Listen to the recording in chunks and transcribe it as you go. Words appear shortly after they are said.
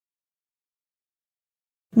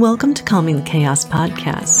Welcome to Calming the Chaos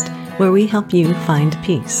podcast, where we help you find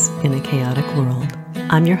peace in a chaotic world.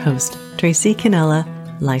 I'm your host, Tracy Canella,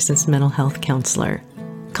 licensed mental health counselor.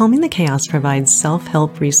 Calming the Chaos provides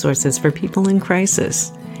self-help resources for people in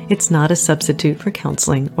crisis. It's not a substitute for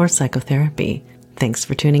counseling or psychotherapy. Thanks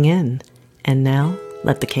for tuning in. And now,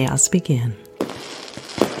 let the chaos begin.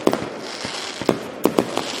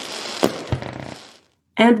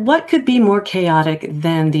 And what could be more chaotic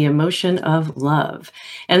than the emotion of love?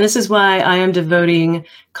 And this is why I am devoting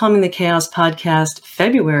Calming the Chaos podcast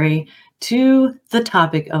February to the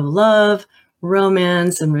topic of love,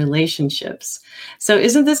 romance, and relationships. So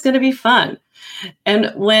isn't this going to be fun?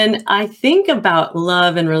 And when I think about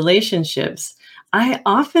love and relationships, I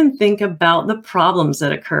often think about the problems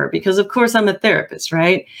that occur because, of course, I'm a therapist,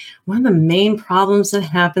 right? One of the main problems that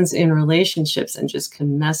happens in relationships and just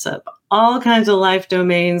can mess up all kinds of life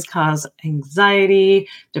domains, cause anxiety,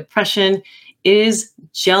 depression, is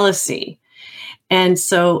jealousy. And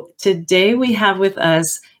so today we have with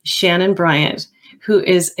us Shanenn Bryant, who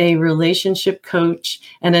is a relationship coach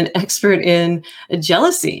and an expert in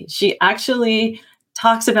jealousy. She actually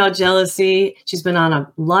talks about jealousy. She's been on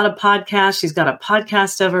a lot of podcasts. She's got a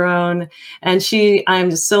podcast of her own. And I'm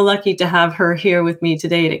just so lucky to have her here with me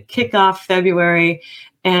today to kick off February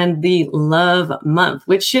and the Love Month,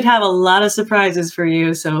 which should have a lot of surprises for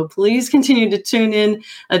you. So please continue to tune in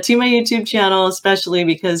to my YouTube channel, especially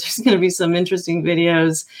because there's going to be some interesting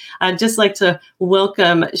videos. I'd just like to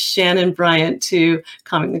welcome Shanenn Bryant to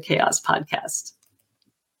Calming the Chaos podcast.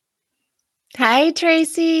 Hi,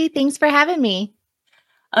 Tracy. Thanks for having me.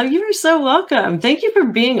 Oh, you are so welcome. Thank you for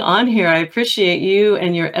being on here. I appreciate you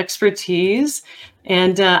and your expertise.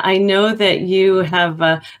 And I know that you have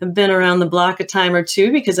been around the block a time or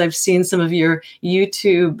two because I've seen some of your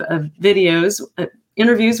YouTube videos,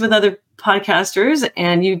 interviews with other podcasters,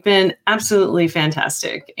 and you've been absolutely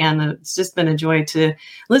fantastic. And it's just been a joy to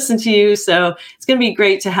listen to you. So it's going to be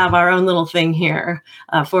great to have our own little thing here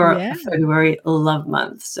for February Love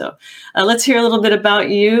Month. So let's hear a little bit about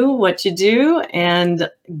you, what you do, and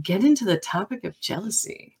get into the topic of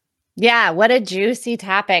jealousy. Yeah, what a juicy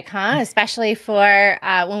topic, huh? Especially for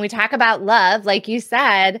when we talk about love, like you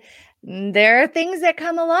said, there are things that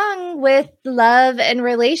come along with love and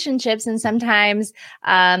relationships, and sometimes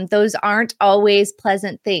those aren't always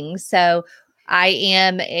pleasant things. So I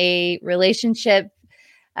am a relationship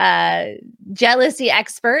jealousy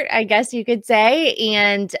expert, I guess you could say.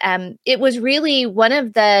 And it was really one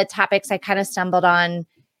of the topics I kind of stumbled on.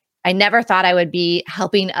 I never thought I would be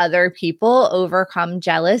helping other people overcome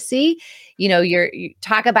jealousy. You know, you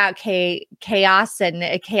talk about chaos and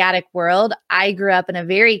a chaotic world. I grew up in a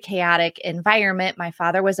very chaotic environment. My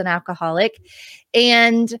father was an alcoholic.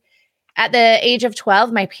 And at the age of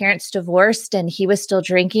 12, my parents divorced and he was still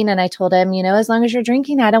drinking. And I told him, as long as you're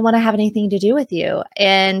drinking, I don't want to have anything to do with you.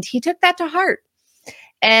 And he took that to heart.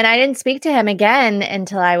 And I didn't speak to him again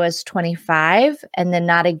until I was 25, and then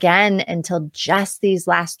not again until just these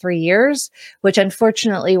last 3 years, which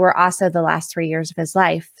unfortunately were also the last 3 years of his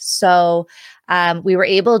life. So we were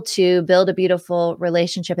able to build a beautiful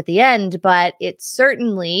relationship at the end, but it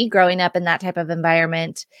certainly, growing up in that type of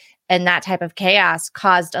environment and that type of chaos,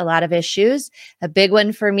 caused a lot of issues. A big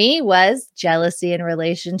one for me was jealousy in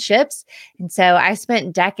relationships. And so I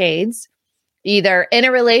spent decades either in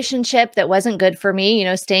a relationship that wasn't good for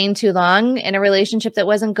me, staying too long in a relationship that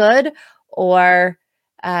wasn't good, or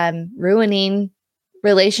ruining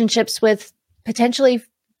relationships with potentially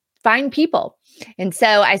fine people. And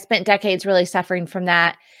so I spent decades really suffering from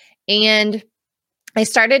that. And I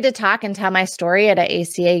started to talk and tell my story at an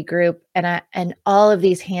ACA group, and all of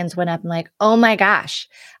these hands went up. I'm like, oh my gosh,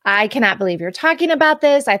 I cannot believe you're talking about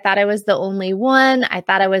this. I thought I was the only one. I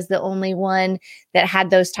thought I was the only one that had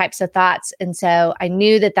those types of thoughts. And so I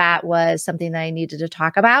knew that that was something that I needed to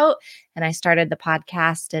talk about. And I started the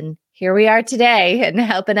podcast, and here we are today, and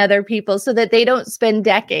helping other people so that they don't spend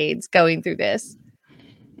decades going through this.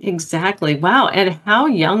 Exactly. Wow. And how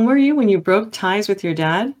young were you when you broke ties with your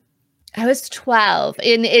dad? I was 12,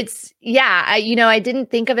 and I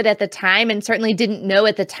didn't think of it at the time, and certainly didn't know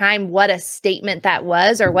at the time what a statement that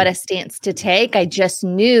was or what a stance to take. I just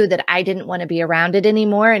knew that I didn't want to be around it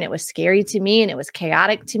anymore, and it was scary to me, and it was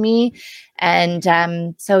chaotic to me. And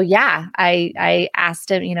I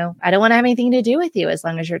asked him, I don't want to have anything to do with you as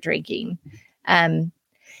long as you're drinking.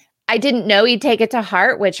 I didn't know he'd take it to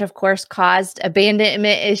heart, which of course caused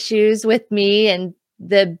abandonment issues with me. And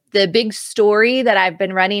the big story that I've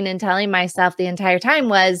been running and telling myself the entire time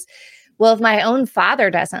was, well, if my own father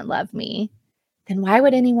doesn't love me, then why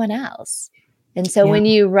would anyone else? And so when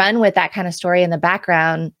you run with that kind of story in the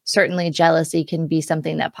background, certainly jealousy can be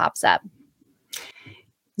something that pops up.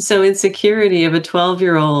 So insecurity of a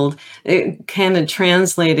 12-year-old, it kind of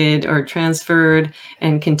translated or transferred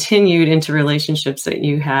and continued into relationships that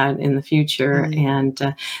you had in the future. Mm.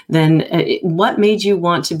 And then what made you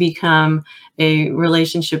want to become a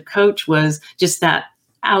relationship coach was just that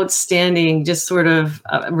outstanding, just sort of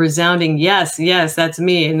resounding, yes, yes, that's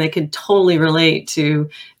me. And they could totally relate to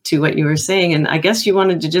what you were saying. And I guess you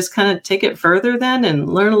wanted to just kind of take it further then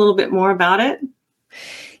and learn a little bit more about it.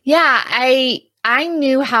 Yeah, I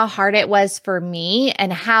knew how hard it was for me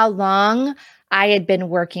and how long I had been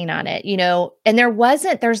working on it, and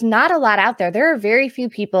there's not a lot out there. There are very few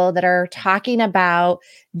people that are talking about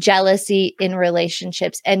jealousy in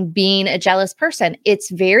relationships and being a jealous person. It's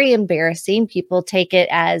very embarrassing. People take it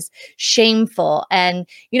as shameful. And,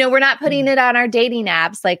 we're not putting it on our dating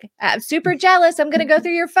apps like, I'm super jealous. I'm going to go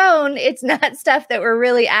through your phone. It's not stuff that we're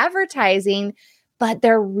really advertising, but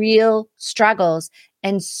they're real struggles.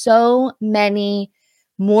 And so many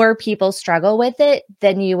more people struggle with it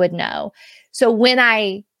than you would know. So when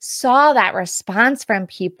I saw that response from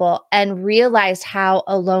people and realized how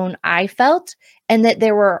alone I felt, and that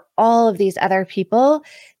there were all of these other people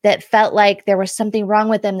that felt like there was something wrong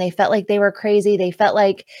with them, they felt like they were crazy, they felt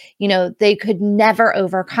like, they could never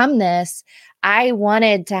overcome this, I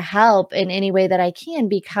wanted to help in any way that I can,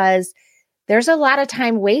 because there's a lot of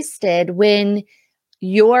time wasted when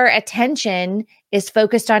your attention is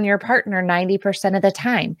focused on your partner 90% of the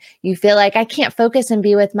time. You feel like, I can't focus and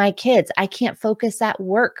be with my kids. I can't focus at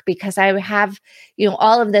work because I have,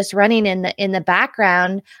 all of this running in the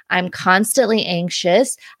background. I'm constantly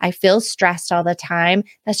anxious. I feel stressed all the time.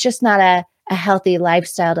 That's just not a healthy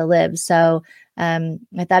lifestyle to live. So I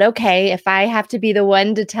thought, okay, if I have to be the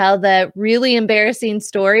one to tell the really embarrassing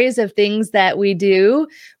stories of things that we do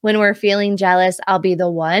when we're feeling jealous, I'll be the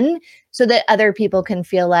one, so that other people can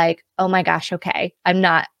feel like, oh my gosh, okay, I'm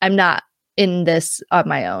not in this on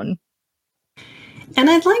my own. And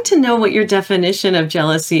I'd like to know what your definition of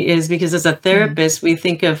jealousy is, because as a Mm. therapist, we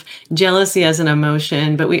think of jealousy as an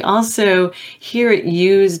emotion, but we also hear it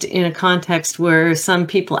used in a context where some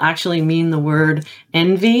people actually mean the word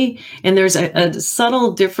envy. And there's a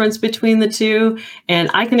subtle difference between the two. And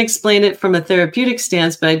I can explain it from a therapeutic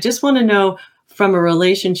stance, but I just want to know from a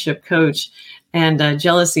relationship coach and a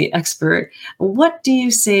jealousy expert, what do you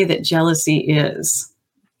say that jealousy is?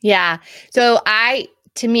 Yeah. So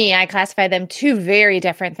to me, I classify them two very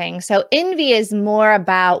different things. So envy is more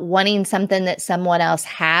about wanting something that someone else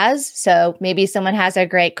has. So maybe someone has a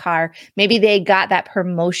great car. Maybe they got that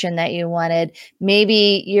promotion that you wanted.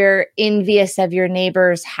 Maybe you're envious of your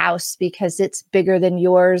neighbor's house because it's bigger than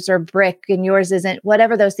yours, or brick and yours isn't,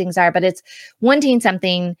 whatever those things are, but it's wanting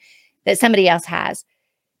something that somebody else has.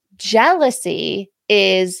 Jealousy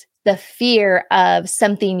is the fear of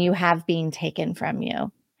something you have being taken from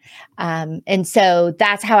you. And so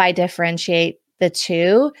that's how I differentiate the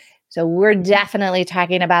two. So we're definitely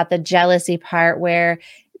talking about the jealousy part, where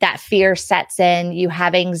that fear sets in. You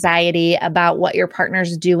have anxiety about what your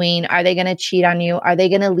partner's doing. Are they going to cheat on you? Are they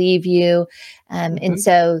going to leave you? And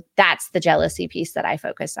so that's the jealousy piece that I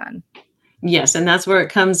focus on. Yes, and that's where it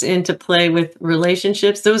comes into play with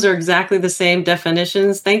relationships. Those are exactly the same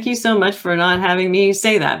definitions. Thank you so much for not having me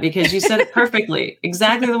say that, because you said it perfectly,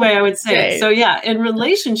 exactly the way I would say it. Great. So yeah, in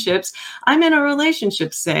relationships, I'm in a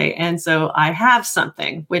relationship, say, and so I have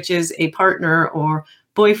something, which is a partner or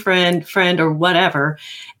boyfriend, friend, or whatever,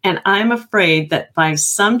 and I'm afraid that by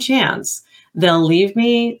some chance they'll leave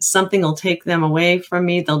me, something will take them away from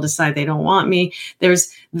me, they'll decide they don't want me.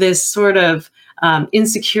 There's this sort of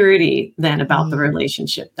insecurity then about the Mm.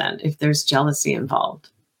 relationship, then, if there's jealousy involved.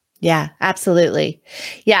 Yeah, absolutely.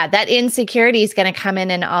 Yeah, that insecurity is going to come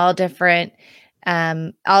in all different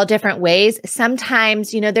ways.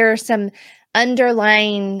 Sometimes, there are some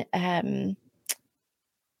underlying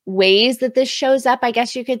ways that this shows up, I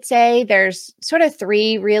guess you could say. There's sort of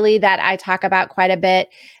three really that I talk about quite a bit: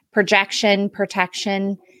 projection,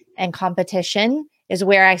 protection, and competition is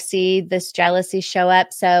where I see this jealousy show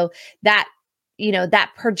up. So that,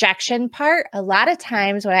 that projection part, a lot of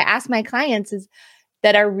times what I ask my clients is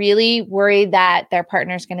that are really worried that their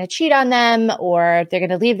partner's going to cheat on them or they're going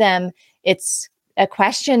to leave them. It's a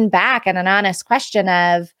question back, and an honest question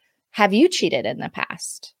of, have you cheated in the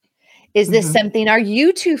past? Is this Mhm. something, are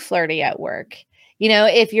you too flirty at work?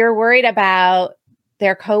 If you're worried about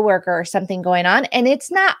their coworker or something going on, and it's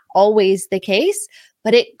not always the case,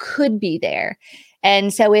 but it could be there.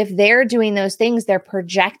 And so if they're doing those things, they're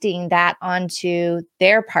projecting that onto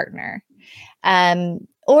their partner.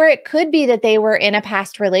 Or it could be that they were in a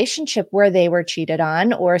past relationship where they were cheated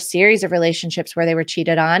on, or a series of relationships where they were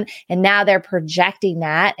cheated on. And now they're projecting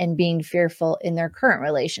that and being fearful in their current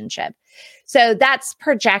relationship. So that's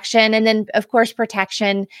projection. And then, of course,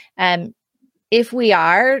 protection. If we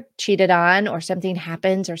are cheated on, or something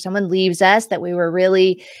happens, or someone leaves us that we were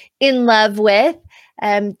really in love with,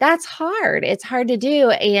 that's hard. It's hard to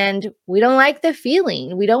do. And we don't like the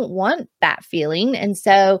feeling. We don't want that feeling. And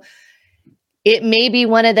so it may be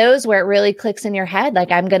one of those where it really clicks in your head,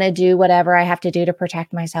 like, I'm going to do whatever I have to do to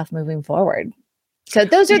protect myself moving forward. So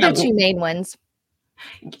those are the Yeah. two main ones.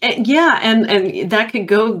 Yeah, and that could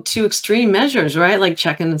go to extreme measures, right? Like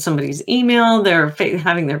checking somebody's email,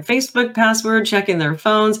 having their Facebook password, checking their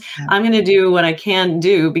phones. Yeah. I'm going to do what I can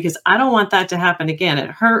do because I don't want that to happen again.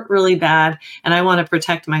 It hurt really bad, and I want to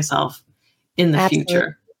protect myself in the Absolutely.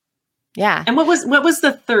 future. Yeah. And what was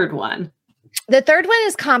the third one? The third one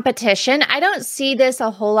is competition. I don't see this a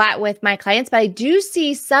whole lot with my clients, but I do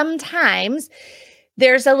see sometimes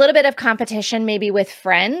there's a little bit of competition, maybe with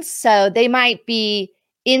friends. So they might be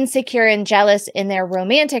insecure and jealous in their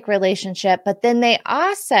romantic relationship, but then they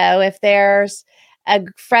also, if there's a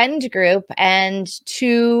friend group and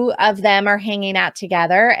two of them are hanging out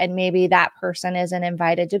together and maybe that person isn't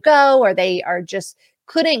invited to go, or they are just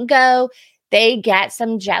couldn't go, they get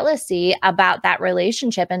some jealousy about that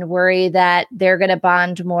relationship and worry that they're going to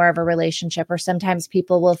bond more of a relationship. Or sometimes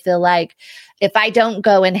people will feel like, if I don't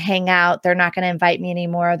go and hang out, they're not going to invite me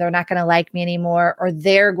anymore. They're not going to like me anymore, or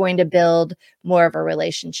they're going to build more of a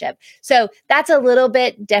relationship. So that's a little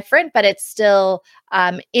bit different, but it's still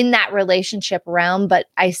in that relationship realm, but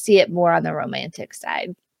I see it more on the romantic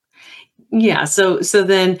side. Yeah, so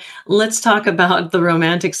then let's talk about the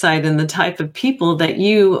romantic side and the type of people that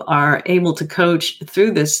you are able to coach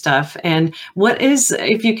through this stuff. And what is,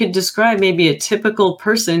 if you could describe maybe a typical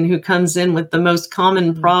person who comes in with the most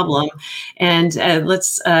common problem, and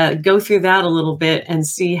let's go through that a little bit and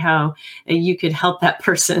see how you could help that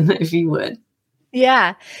person, if you would.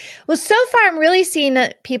 Yeah. Well, so far, I'm really seeing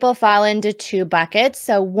that people fall into two buckets.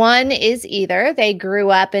 So one is either they grew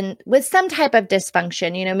up with some type of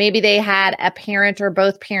dysfunction. Maybe they had a parent or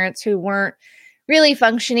both parents who weren't really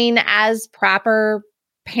functioning as proper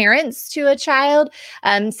parents to a child.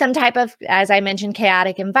 Some type of, as I mentioned,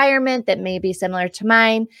 chaotic environment that may be similar to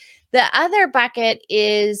mine. The other bucket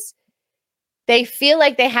is they feel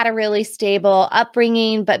like they had a really stable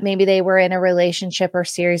upbringing, but maybe they were in a relationship or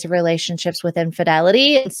series of relationships with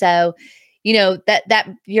infidelity. And so, that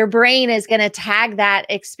your brain is going to tag that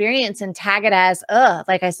experience and tag it as,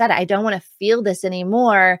 like I said, I don't want to feel this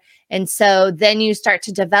anymore. And so then you start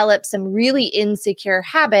to develop some really insecure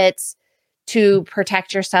habits to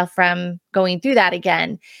protect yourself from going through that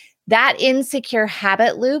again. That insecure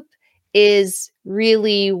habit loop is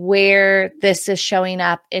really where this is showing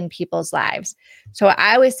up in people's lives. So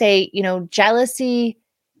I always say, jealousy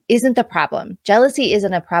isn't the problem. Jealousy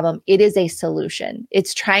isn't a problem. It is a solution.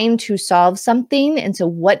 It's trying to solve something. And so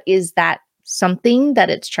what is that something that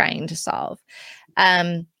it's trying to solve?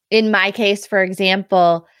 In my case, for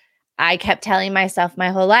example, I kept telling myself my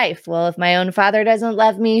whole life, well, if my own father doesn't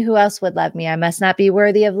love me, who else would love me? I must not be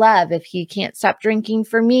worthy of love. If he can't stop drinking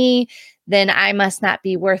for me, then I must not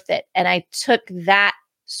be worth it. And I took that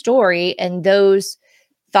story and those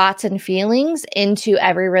thoughts and feelings into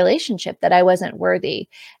every relationship, that I wasn't worthy.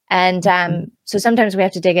 And so sometimes we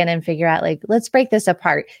have to dig in and figure out, like, let's break this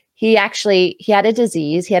apart. He had a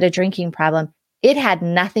disease. He had a drinking problem. It had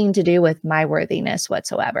nothing to do with my worthiness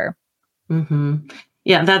whatsoever. Mm-hmm.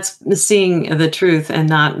 Yeah, that's seeing the truth and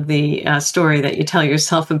not the story that you tell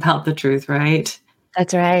yourself about the truth, right?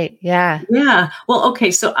 That's right. Yeah. Yeah. Well,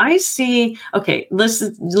 okay. So I see. Okay, let's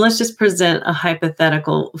just present a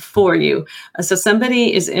hypothetical for you. So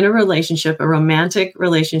somebody is in a relationship, a romantic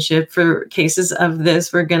relationship. For cases of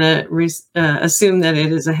this, we're going to assume that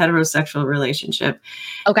it is a heterosexual relationship,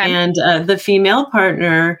 Okay. and the female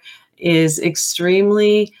partner is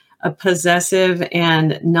extremely possessive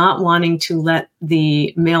and not wanting to let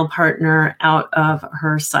the male partner out of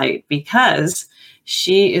her sight because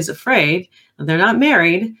she is afraid. They're not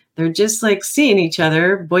married. They're just like seeing each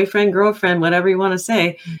other, boyfriend, girlfriend, whatever you want to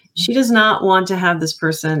say. She does not want to have this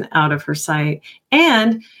person out of her sight.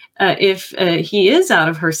 And if he is out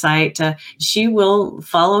of her sight, she will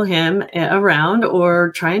follow him around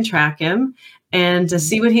or try and track him and to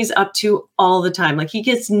see what he's up to all the time. Like he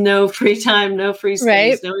gets no free time, no free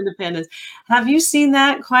space, Right. no independence. Have you seen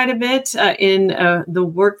that quite a bit in the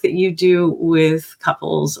work that you do with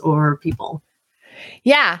couples or people?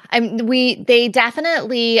 Yeah, they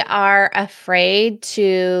definitely are afraid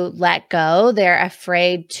to let go. They're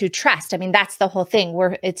afraid to trust. I mean, that's the whole thing.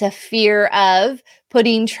 It's a fear of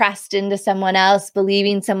putting trust into someone else,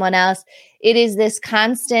 believing someone else. It is this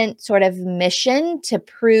constant sort of mission to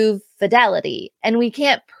prove fidelity, and we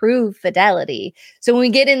can't prove fidelity. So when we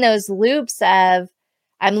get in those loops of,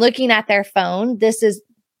 I'm looking at their phone,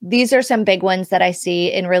 these are some big ones that I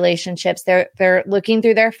see in relationships. They're looking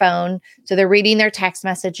through their phone. So they're reading their text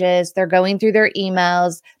messages, they're going through their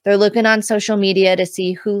emails, they're looking on social media to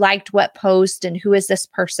see who liked what post and who is this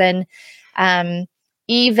person.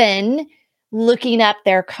 Even looking up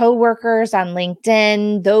their coworkers on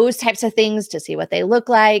LinkedIn, those types of things to see what they look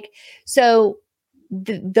like. So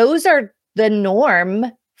those are the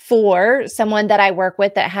norm for someone that I work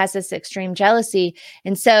with that has this extreme jealousy.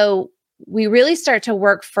 And so we really start to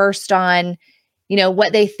work first on,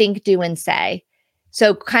 what they think, do, and say.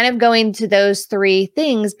 So kind of going to those three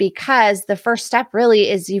things, because the first step really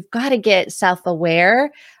is you've got to get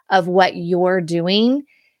self-aware of what you're doing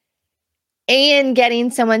and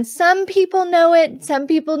getting someone. Some people know it. Some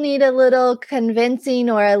people need a little convincing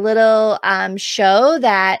or a little show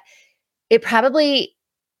that it probably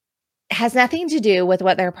has nothing to do with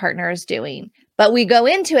what their partner is doing. But we go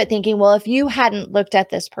into it thinking, well, if you hadn't looked at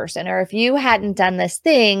this person or if you hadn't done this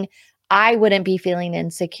thing, I wouldn't be feeling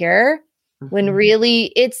insecure. When really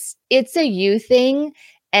it's a you thing.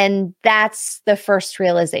 And that's the first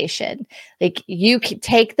realization. Like, you can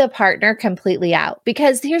take the partner completely out,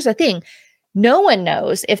 because here's the thing. No one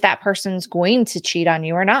knows if that person's going to cheat on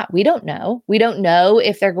you or not. We don't know. We don't know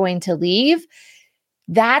if they're going to leave.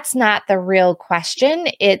 That's not the real question.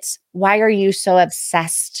 It's, why are you so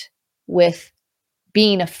obsessed with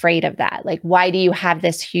being afraid of that? Like, why do you have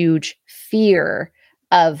this huge fear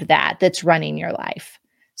of that that's running your life?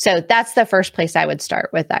 So that's the first place I would start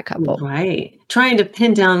with that couple. Right. Trying to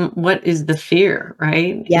pin down what is the fear,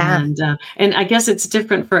 right? Yeah. And I guess it's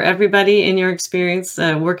different for everybody in your experience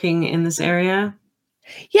working in this area.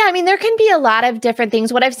 Yeah, I mean, there can be a lot of different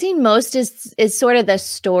things. What I've seen most is sort of the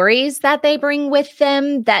stories that they bring with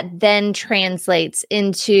them that then translates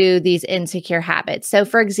into these insecure habits. So,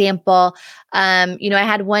 for example, I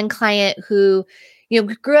had one client who,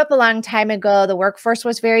 grew up a long time ago. The workforce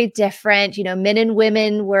was very different. Men and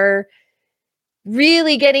women were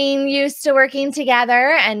really getting used to working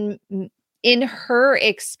together. And in her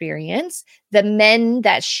experience, the men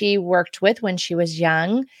that she worked with when she was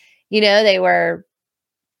young, they were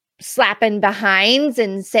slapping behinds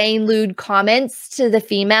and saying lewd comments to the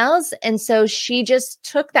females. And so she just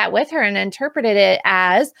took that with her and interpreted it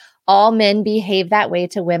as all men behave that way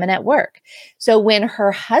to women at work. So when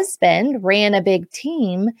her husband ran a big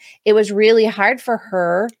team, it was really hard for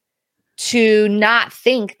her to not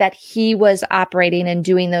think that he was operating and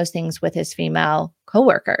doing those things with his female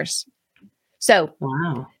coworkers. So,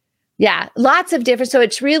 wow. Yeah, lots of different. So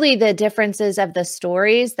it's really the differences of the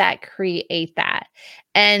stories that create that.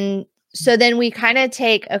 And so then we kind of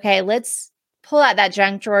take, okay, let's pull out that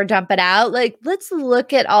junk drawer, dump it out. Like, let's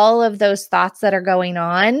look at all of those thoughts that are going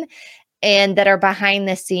on and that are behind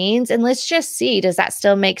the scenes. And let's just see, does that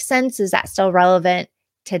still make sense? Is that still relevant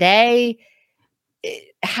today?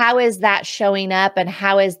 How is that showing up, and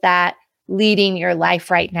how is that leading your life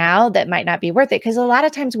right now that might not be worth it? Because a lot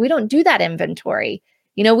of times we don't do that inventory.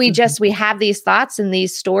 We have these thoughts and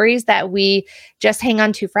these stories that we just hang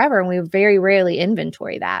on to forever, and we very rarely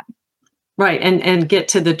inventory that. Right. And get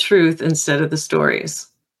to the truth instead of the stories.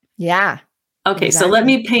 Yeah. Okay. Exactly. So let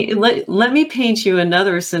me paint you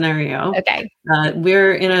another scenario. Okay.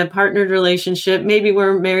 We're in a partnered relationship. Maybe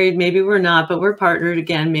we're married, maybe we're not, but we're partnered,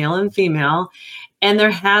 again, male and female. And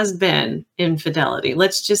there has been infidelity.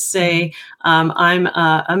 Let's just say I'm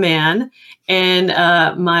a man, and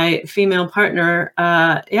my female partner,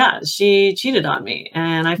 she cheated on me,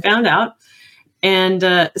 and I found out.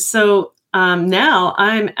 And so now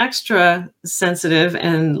I'm extra sensitive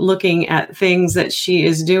and looking at things that she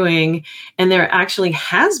is doing, and there actually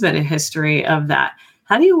has been a history of that.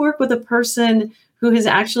 How do you work with a person who has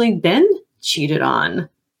actually been cheated on?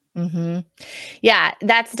 Mm-hmm. Yeah,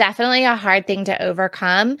 that's definitely a hard thing to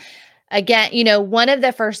overcome. Again, one of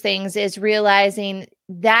the first things is realizing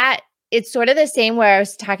that it's sort of the same where I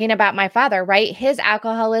was talking about my father, right? His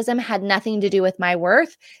alcoholism had nothing to do with my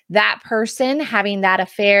worth. That person having that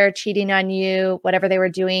affair, cheating on you, whatever they were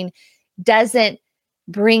doing, doesn't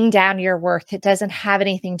bring down your worth. It doesn't have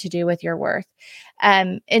anything to do with your worth.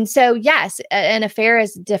 And so, yes, an affair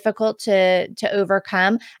is difficult to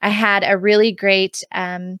overcome. I had a really great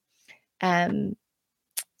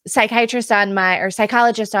psychologist on my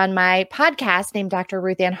podcast named Dr.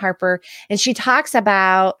 Ruth Ann Harper. And she talks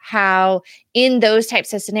about how in those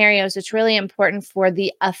types of scenarios, it's really important for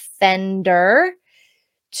the offender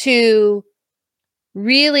to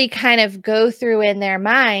really kind of go through in their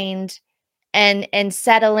mind and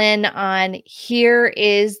settle in on, here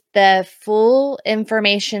is the full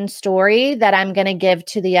information story that I'm going to give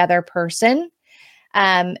to the other person.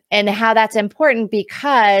 And how that's important,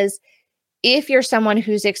 because if you're someone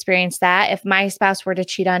who's experienced that, if my spouse were to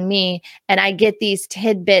cheat on me and I get these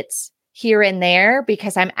tidbits here and there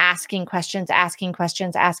because I'm asking questions,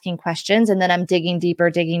 and then I'm digging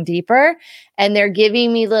deeper, and they're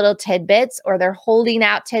giving me little tidbits, or they're holding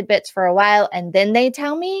out tidbits for a while and then they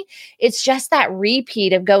tell me, it's just that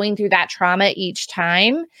repeat of going through that trauma each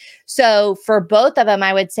time. So for both of them,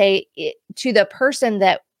 I would say to the person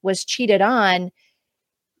that was cheated on,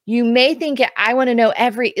 you may think, I want to know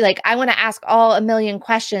I want to ask all a million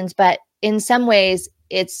questions, but in some ways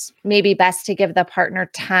it's maybe best to give the partner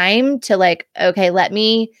time to okay, let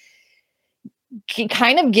me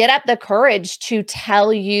kind of get up the courage to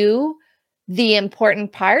tell you the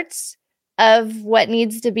important parts of what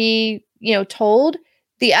needs to be, told.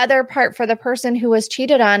 The other part for the person who was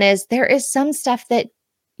cheated on is there is some stuff that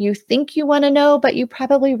you think you want to know, but you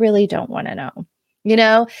probably really don't want to know.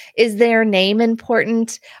 Is their name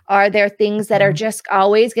important? Are there things that are just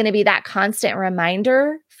always going to be that constant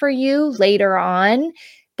reminder for you later on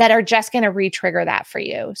that are just going to re-trigger that for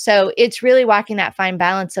you? So it's really walking that fine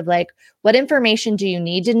balance of what information do you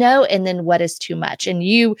need to know? And then what is too much? And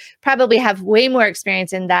you probably have way more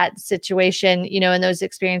experience in that situation, in those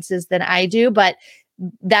experiences than I do, but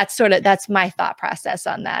that's my thought process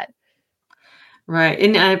on that. Right.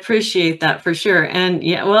 And I appreciate that for sure. And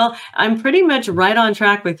yeah, well, I'm pretty much right on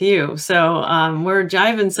track with you. So we're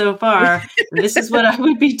jiving so far. This is what I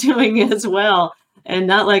would be doing as well. And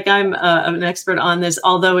not like I'm an expert on this,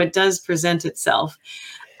 although it does present itself.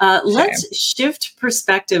 Let's shift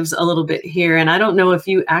perspectives a little bit here. And I don't know if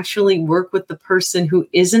you actually work with the person who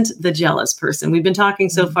isn't the jealous person. We've been talking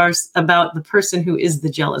so far about the person who is the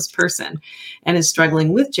jealous person and is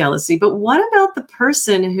struggling with jealousy. But what about the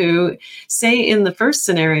person who, say in the first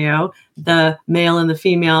scenario, the male and the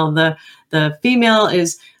female, the female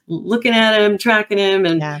is looking at him, tracking him,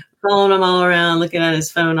 and following him all around, looking at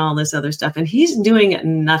his phone, all this other stuff. And he's doing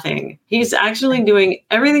nothing. He's actually doing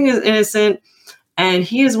everything is innocent. And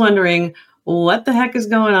he is wondering, what the heck is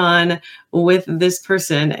going on with this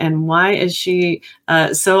person? And why is she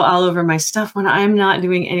so all over my stuff when I'm not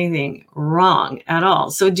doing anything wrong at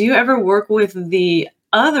all? So do you ever work with the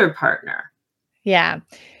other partner? Yeah.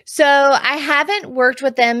 So I haven't worked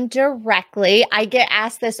with them directly. I get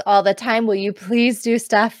asked this all the time. Will you please do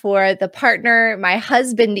stuff for the partner? My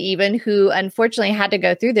husband, even, who unfortunately had to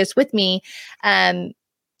go through this with me,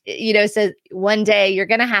 so one day you're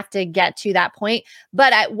going to have to get to that point.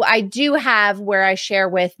 But I do have where I share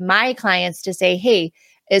with my clients to say, hey,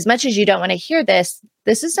 as much as you don't want to hear this,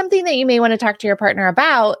 this is something that you may want to talk to your partner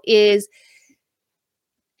about. Is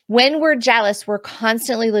when we're jealous, we're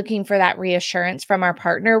constantly looking for that reassurance from our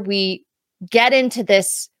partner. We get into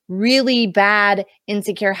this really bad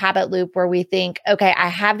insecure habit loop where we think, okay, I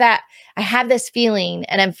have this feeling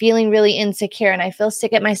and I'm feeling really insecure and I feel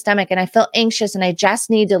sick at my stomach and I feel anxious and I just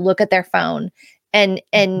need to look at their phone and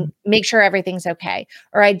make sure everything's okay.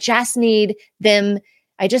 Or I just need to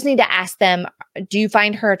ask them, do you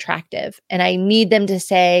find her attractive? And I need them to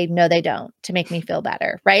say, no, they don't, to make me feel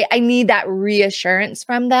better, right? I need that reassurance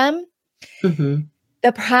from them. Mm-hmm.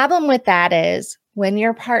 The problem with that is when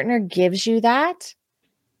your partner gives you that,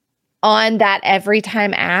 on that every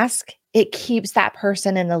time ask, it keeps that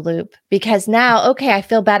person in the loop, because now, okay, I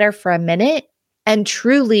feel better for a minute. And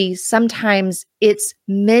truly, sometimes it's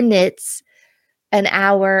minutes, an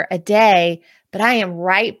hour, a day, but I am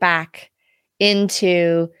right back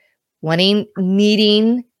into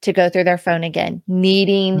needing to go through their phone again,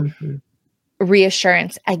 needing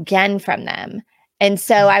reassurance again from them. And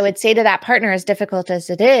so I would say to that partner, as difficult as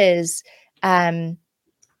it is,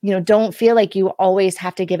 don't feel like you always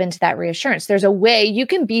have to give into that reassurance. There's a way you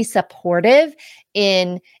can be supportive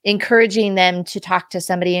in encouraging them to talk to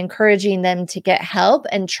somebody, encouraging them to get help,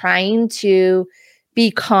 and trying to be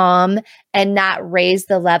calm and not raise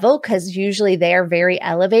the level, because usually they're very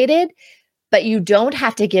elevated. But you don't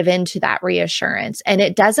have to give in to that reassurance. And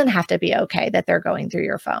it doesn't have to be okay that they're going through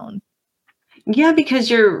your phone. Yeah, because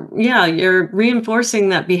you're reinforcing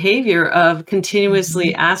that behavior of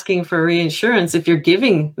continuously asking for reassurance if you're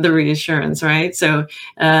giving the reassurance, right? So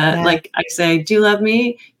like I say, do you love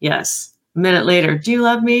me? Yes. A minute later, do you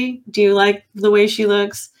love me? Do you like the way she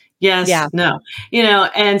looks? Yes. Yeah. No.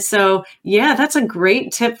 And so, that's a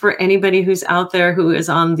great tip for anybody who's out there who is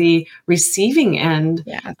on the receiving end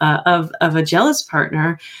of a jealous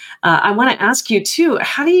partner. I want to ask you too,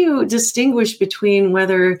 how do you distinguish between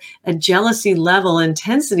whether a jealousy level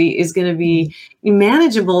intensity is going to be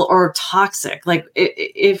manageable or toxic? Like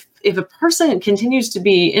if if a person continues to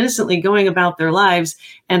be innocently going about their lives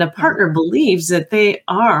and a partner believes that they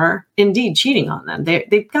are indeed cheating on them,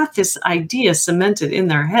 they've got this idea cemented in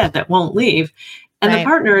their head that won't leave, and the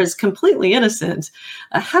partner is completely innocent.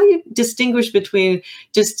 How do you distinguish between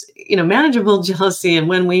just, manageable jealousy and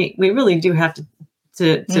when we really do have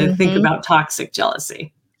to think about toxic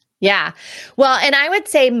jealousy? Yeah. Well, and I would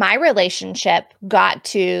say my relationship got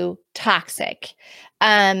to toxic.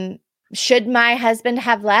 Should my husband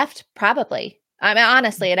have left? Probably. I mean,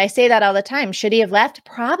 honestly, and I say that all the time. Should he have left?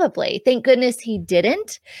 Probably. Thank goodness he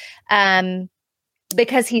didn't.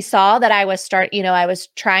 Because he saw that I was I was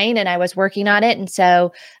trying and I was working on it. And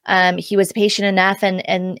so he was patient enough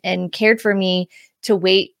and cared for me to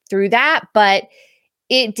wait through that. But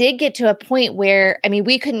it did get to a point where, I mean,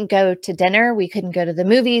 we couldn't go to dinner, we couldn't go to the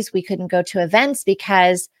movies, we couldn't go to events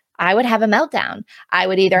because I would have a meltdown. I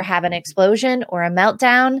would either have an explosion or a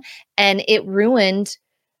meltdown, and it ruined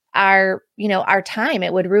our time.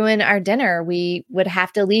 It would ruin our dinner. We would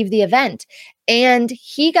have to leave the event. And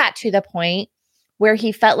he got to the point where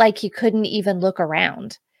he felt like he couldn't even look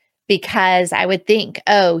around because I would think,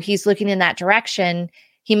 oh, he's looking in that direction.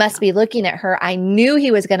 He must be looking at her. I knew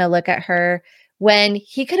he was going to look at her when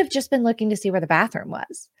he could have just been looking to see where the bathroom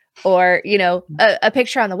was or, a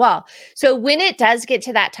picture on the wall. So when it does get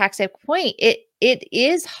to that toxic point, it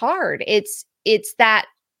is hard. It's that,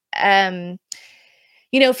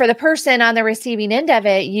 for the person on the receiving end of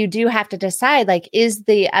it, you do have to decide, like, is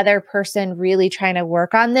the other person really trying to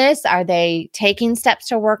work on this? Are they taking steps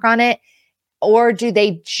to work on it? Or do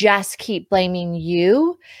they just keep blaming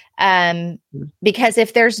you? Because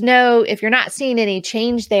if you're not seeing any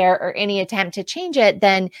change there or any attempt to change it,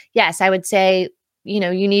 then yes, I would say,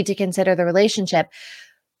 you need to consider the relationship.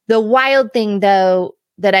 The wild thing though,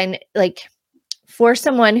 that I like for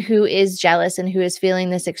someone who is jealous and who is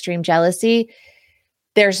feeling this extreme jealousy,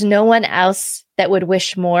 there's no one else that would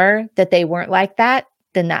wish more that they weren't like that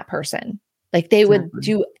than that person. Like they would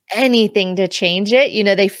do anything to change it.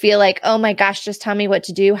 They feel like, oh my gosh, just tell me what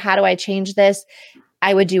to do. How do I change this?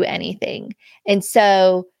 I would do anything. And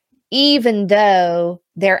so even though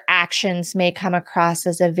their actions may come across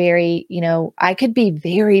as a very, I could be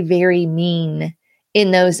very, very mean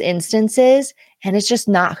in those instances. And it's just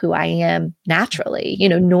not who I am naturally,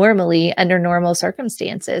 normally under normal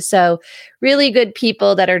circumstances. So really good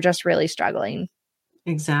people that are just really struggling.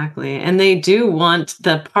 Exactly. And they do want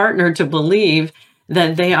the partner to believe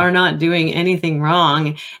that they are not doing anything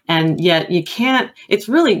wrong. And yet it's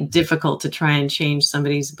really difficult to try and change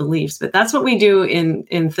somebody's beliefs, but that's what we do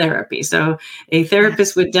in therapy. So a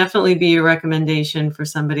therapist would definitely be a recommendation for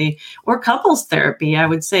somebody, or couples therapy. I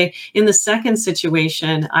would say in the second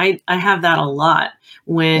situation, I have that a lot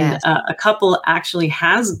when a couple actually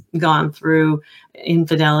has gone through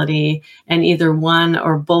infidelity, and either one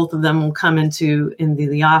or both of them will come into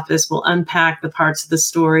the office, will unpack the parts of the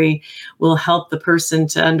story, will help the person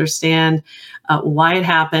to understand why it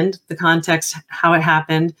happened, the context, how it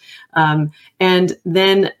happened, and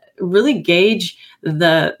then really gauge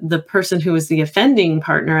the person who is the offending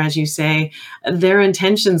partner, as you say, their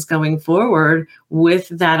intentions going forward with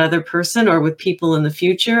that other person or with people in the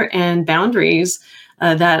future, and boundaries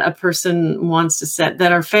that a person wants to set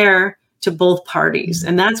that are fair to both parties.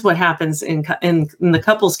 And that's what happens in the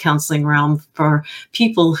couples counseling realm for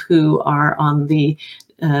people who are on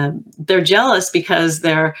they're jealous because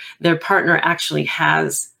their partner actually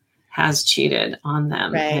has cheated on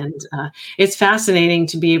them. Right. And it's fascinating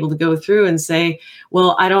to be able to go through and say,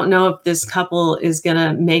 well, I don't know if this couple is going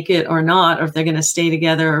to make it or not, or if they're going to stay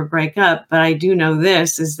together or break up. But I do know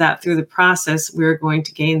this is that through the process, we're going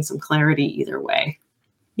to gain some clarity either way.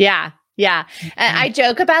 Yeah. Yeah. And I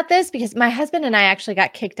joke about this because my husband and I actually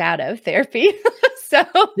got kicked out of therapy. So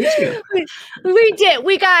we did.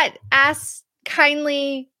 We got asked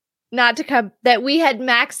kindly not to come, that we had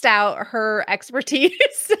maxed out her expertise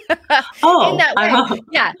in that way.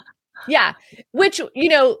 Yeah. Yeah. Which,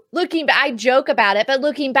 looking back, I joke about it, but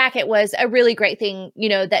looking back, it was a really great thing,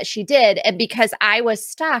 that she did. And because I was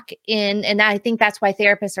stuck and I think that's why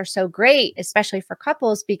therapists are so great, especially for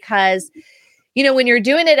couples, because when you're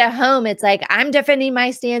doing it at home, it's like, I'm defending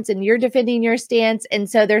my stance and you're defending your stance. And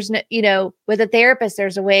so there's no, with a therapist,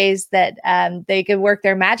 there's ways that they can work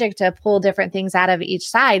their magic to pull different things out of each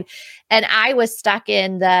side. And I was stuck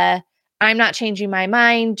in I'm not changing my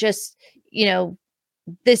mind, just,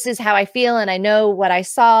 this is how I feel. And I know what I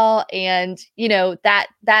saw. And,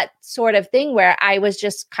 that sort of thing where I was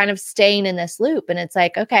just kind of staying in this loop. And it's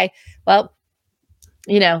like, okay, well,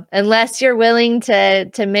 unless you're willing to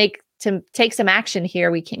take some action here,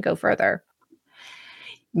 we can't go further.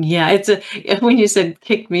 Yeah, when you said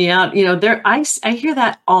kick me out, I hear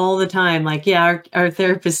that all the time. Like, yeah, our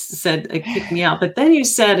therapist said kick me out, but then you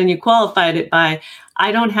said, and you qualified it by,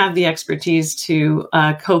 I don't have the expertise to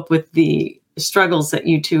cope with the struggles that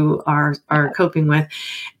you two are coping with,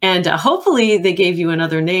 and hopefully they gave you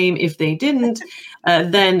another name. If they didn't,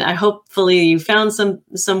 then I hopefully you found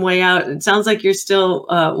some way out. It sounds like you're still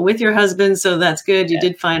with your husband, so that's good. You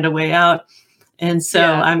did find a way out. And so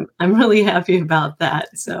Yeah. I'm really happy about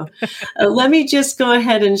that. So let me just go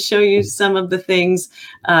ahead and show you some of the things,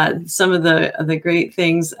 some of the great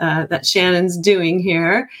things that Shanenn's doing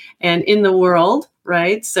here and in the world,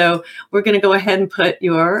 right? So we're going to go ahead and put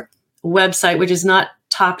your website, which is not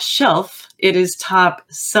Top Shelf, it is Yep.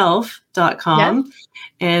 topself.com.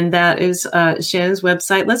 And that is Shanenn's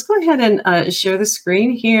website. Let's go ahead and share the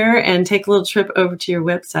screen here and take a little trip over to your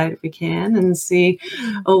website if we can and see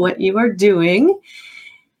what you are doing.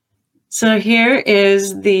 So here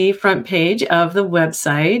is the front page of the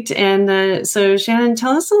website. And so Shanenn,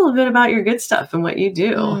 tell us a little bit about your good stuff and what you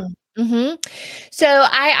do. Mm-hmm. So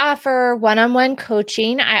I offer one-on-one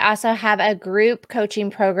coaching. I also have a group coaching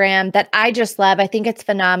program that I just love. I think it's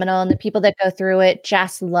phenomenal. And the people that go through it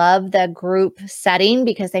just love the group setting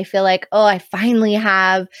because they feel like, oh, I finally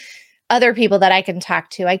have other people that I can talk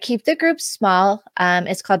to. I keep the group small.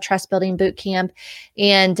 It's called Trust Building Boot Camp.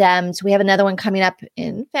 And so we have another one coming up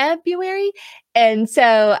in February. And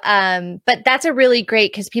so, but that's a really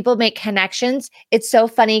great because people make connections. It's so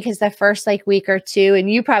funny because the first like week or two,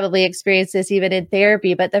 and you probably experienced this even in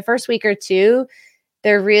therapy, but the first week or two,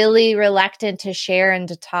 they're really reluctant to share and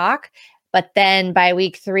to talk. But then by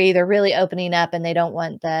week 3, they're really opening up and they don't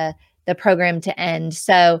want the program to end.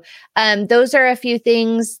 So those are a few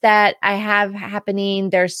things that I have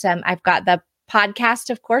happening. I've got the podcast,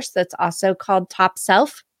 of course, that's also called Top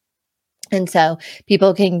Self. And so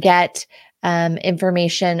people can get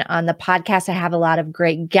information on the podcast. I have a lot of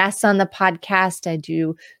great guests on the podcast. I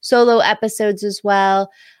do solo episodes as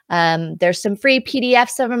well. There's some free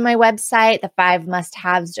PDFs on my website, the 5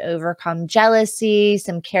 must-haves to overcome jealousy,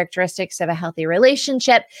 some characteristics of a healthy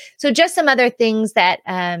relationship. So just some other things that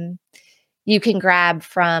you can grab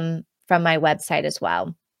from my website as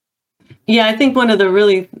well. Yeah, I think one of the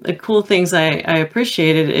really cool things I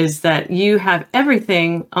appreciated is that you have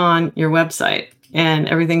everything on your website and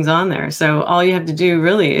everything's on there. So all you have to do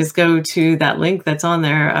really is go to that link that's on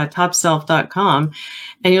there, topself.com,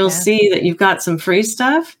 and you'll see that you've got some free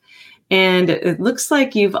stuff. And it looks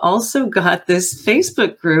like you've also got this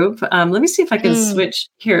Facebook group. Let me see if I can switch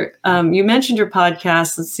here. You mentioned your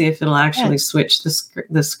podcast. Let's see if it'll actually switch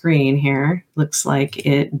the screen here. Looks like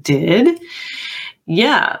it did.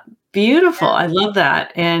 Yeah, beautiful. I love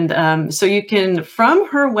that. And so you can, from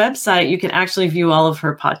her website, you can actually view all of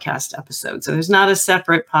her podcast episodes. So there's not a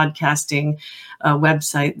separate podcasting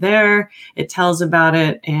website there. It tells about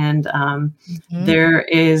it. And there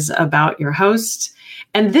is about your host.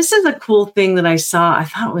 And this is a cool thing that I saw. I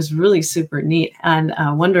thought was really super neat, and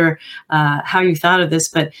I wonder how you thought of this,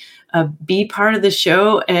 but be part of the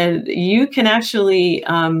show, and you can actually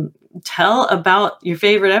tell about your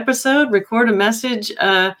favorite episode, record a message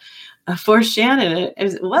for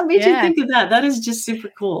Shanenn. What made you think of that? That is just super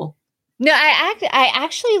cool. No, I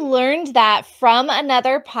actually learned that from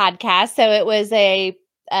another podcast. So it was a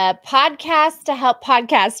podcast to help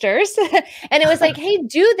podcasters. And it was like, hey,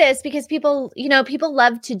 do this because people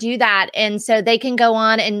love to do that. And so they can go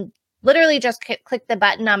on and literally just click the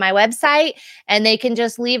button on my website and they can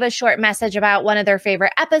just leave a short message about one of their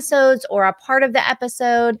favorite episodes or a part of the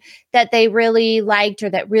episode that they really liked or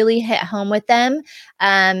that really hit home with them.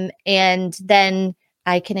 And then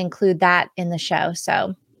I can include that in the show.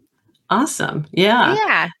 So awesome. Yeah.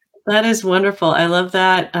 yeah. That is wonderful. I love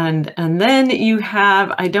that. And then you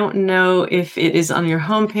have, I don't know if it is on your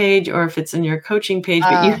homepage or if it's in your coaching page,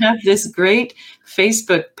 but you have this great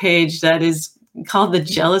Facebook page that is called the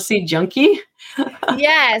Jealousy Junkie.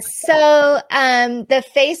 Yes. So the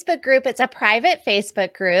Facebook group, it's a private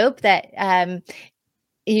Facebook group that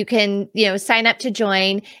you can, sign up to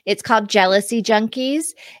join. It's called Jealousy Junkies.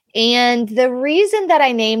 And the reason that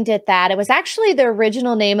I named it that, it was actually the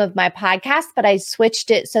original name of my podcast, but I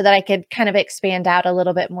switched it so that I could kind of expand out a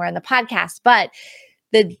little bit more in the podcast. But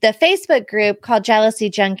the Facebook group called Jealousy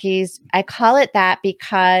Junkies, I call it that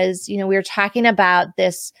because, we were talking about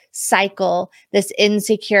this cycle, this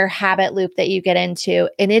insecure habit loop that you get into.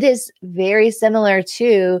 And it is very similar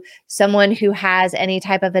to someone who has any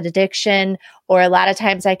type of an addiction, or a lot of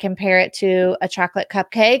times I compare it to a chocolate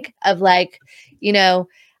cupcake of like,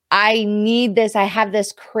 I need this. I have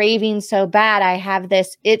this craving so bad. I have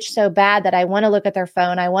this itch so bad that I want to look at their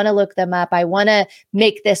phone. I want to look them up. I want to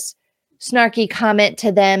make this snarky comment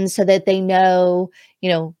to them so that they know,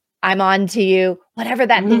 I'm on to you, whatever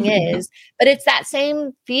that thing is. But it's that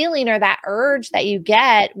same feeling or that urge that you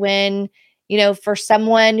get when, for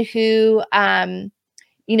someone who,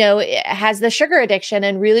 has the sugar addiction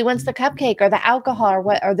and really wants the cupcake or the alcohol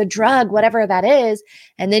or the drug, whatever that is.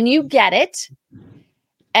 And then you get it.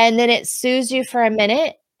 And then it soothes you for a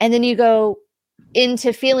minute. And then you go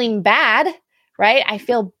into feeling bad, right? I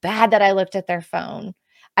feel bad that I looked at their phone.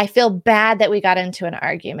 I feel bad that we got into an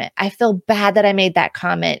argument. I feel bad that I made that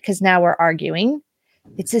comment because now we're arguing.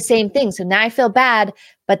 It's the same thing. So now I feel bad,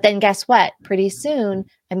 but then guess what? Pretty soon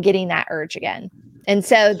I'm getting that urge again. And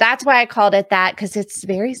so that's why I called it that, because it's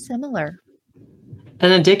very similar.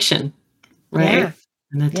 An addiction, right? Yeah.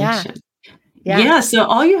 An addiction. Yeah. Yeah. So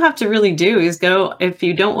all you have to really do is go, if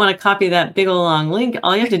you don't want to copy that big old long link,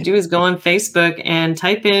 all you have to do is go on Facebook and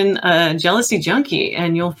type in Jealousy Junkie,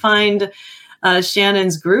 and you'll find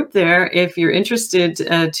Shanenn's group there if you're interested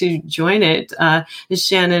to join it.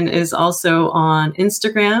 Shanenn is also on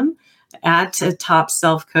Instagram at Top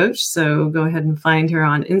Self Coach. So go ahead and find her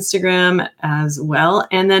on Instagram as well.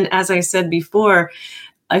 And then, as I said before,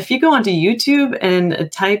 if you go onto YouTube and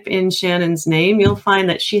type in Shanenn's name, you'll find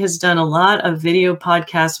that she has done a lot of video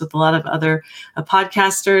podcasts with a lot of other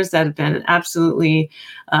podcasters that have been absolutely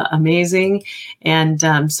amazing. And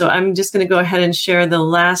so I'm just going to go ahead and share the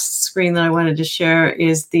last screen that I wanted to share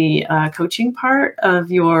is the coaching part of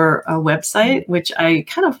your website, which I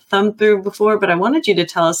kind of thumbed through before, but I wanted you to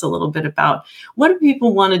tell us a little bit about what do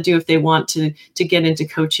people want to do if they want to get into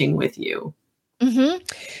coaching with you? Mm-hmm.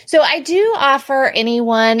 So I do offer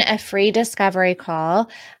anyone a free discovery call.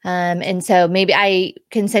 And so maybe I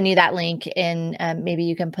can send you that link and maybe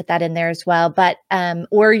you can put that in there as well. But,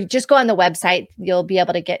 or you just go on the website, you'll be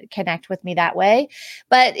able to connect with me that way.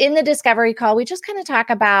 But in the discovery call, we just kind of talk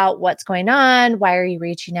about what's going on. Why are you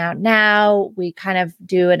reaching out now? We kind of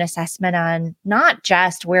do an assessment on not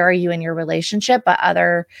just where are you in your relationship, but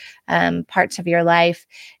other parts of your life.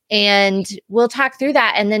 And we'll talk through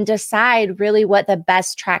that and then decide really what the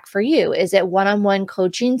best track for you. Is it one-on-one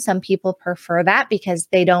coaching? Some people prefer that because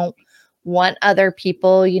they don't want other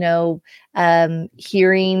people, hearing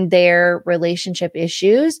their relationship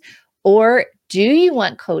issues. Or do you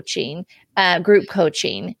want coaching, group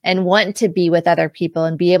coaching, and want to be with other people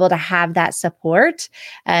and be able to have that support?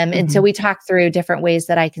 And so we talk through different ways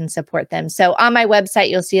that I can support them. So on my website,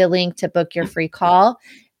 you'll see a link to book your free call.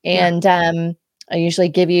 And I usually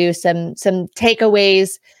give you some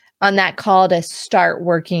takeaways on that call to start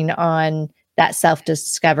working on that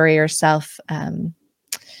self-discovery or sort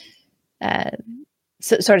of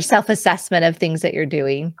self-assessment of things that you're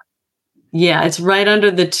doing. Yeah, it's right under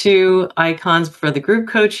the two icons for the group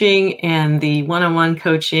coaching and the one-on-one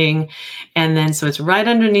coaching. And then, so it's right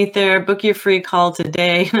underneath there. Book your free call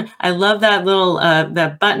today. I love that little,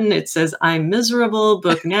 that button. It says, I'm miserable,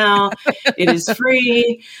 book now. It is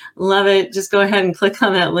free. Love it. Just go ahead and click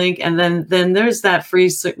on that link. And then there's that free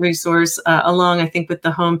resource along, I think with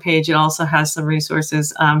the homepage, it also has some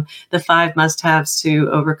resources, the 5 must-haves to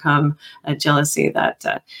overcome jealousy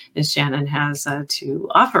that Shanenn has to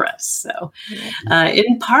offer us. So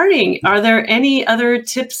in parting, are there any other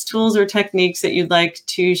tips, tools, or techniques that you'd like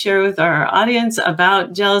to share with our audience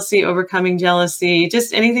about jealousy, overcoming jealousy,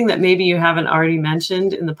 just anything that maybe you haven't already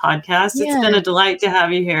mentioned in the podcast? Yeah. It's been a delight to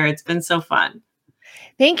have you here. It's been so fun.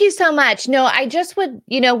 Thank you so much. No, I just would,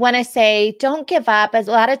 want to say, don't give up. As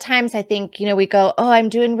a lot of times I think, we go, oh, I'm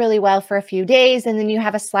doing really well for a few days. And then you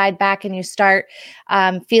have a slide back and you start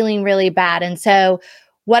feeling really bad. And so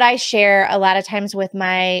what I share a lot of times with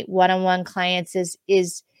my one-on-one clients is,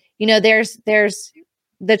 there's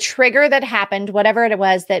the trigger that happened, whatever it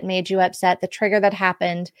was that made you upset, the trigger that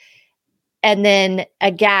happened, and then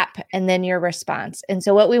a gap, and then your response. And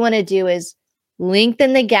so what we want to do is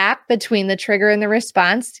lengthen the gap between the trigger and the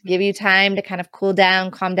response to give you time to kind of cool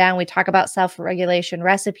down, calm down. We talk about self-regulation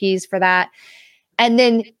recipes for that. And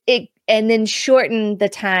then shorten the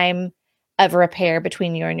time of repair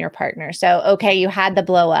between you and your partner. So, okay, you had the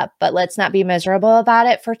blow up, but let's not be miserable about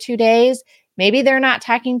it for 2 days. Maybe they're not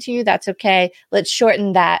talking to you. That's okay. Let's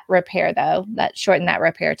shorten that repair though. Shorten that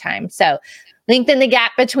repair time. So lengthen the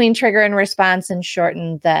gap between trigger and response and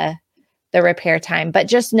shorten the repair time. But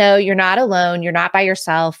just know you're not alone. You're not by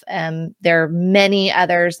yourself. There are many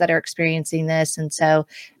others that are experiencing this. And so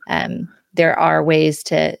there are ways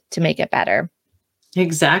to make it better.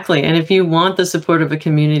 Exactly. And if you want the support of a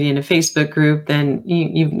community and a Facebook group, then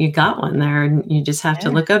you got one there, and you just have to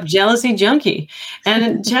Yeah. look up Jealousy Junkie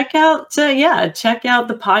and check out check out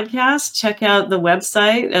the podcast, check out the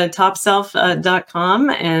website, topself.com.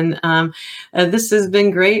 And this has been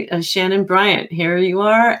great. Shanenn Bryant, here you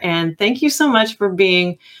are. And thank you so much for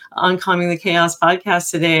being on Calming the Chaos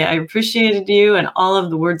podcast today. I appreciated you and all of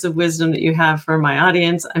the words of wisdom that you have for my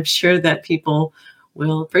audience. I'm sure that people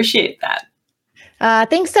will appreciate that.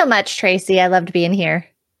 Thanks so much, Tracy. I loved being here.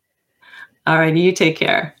 All righty, you take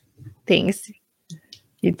care. Thanks.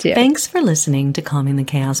 You too. Thanks for listening to Calming the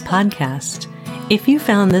Chaos podcast. If you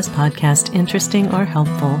found this podcast interesting or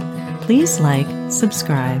helpful, please like,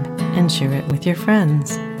 subscribe, and share it with your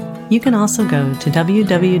friends. You can also go to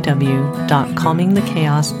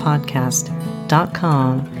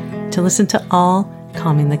www.calmingthechaospodcast.com to listen to all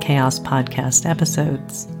Calming the Chaos podcast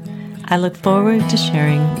episodes. I look forward to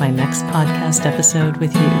sharing my next podcast episode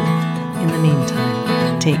with you. In the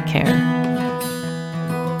meantime, take care.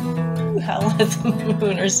 Howl at the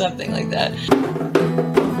moon or something like that.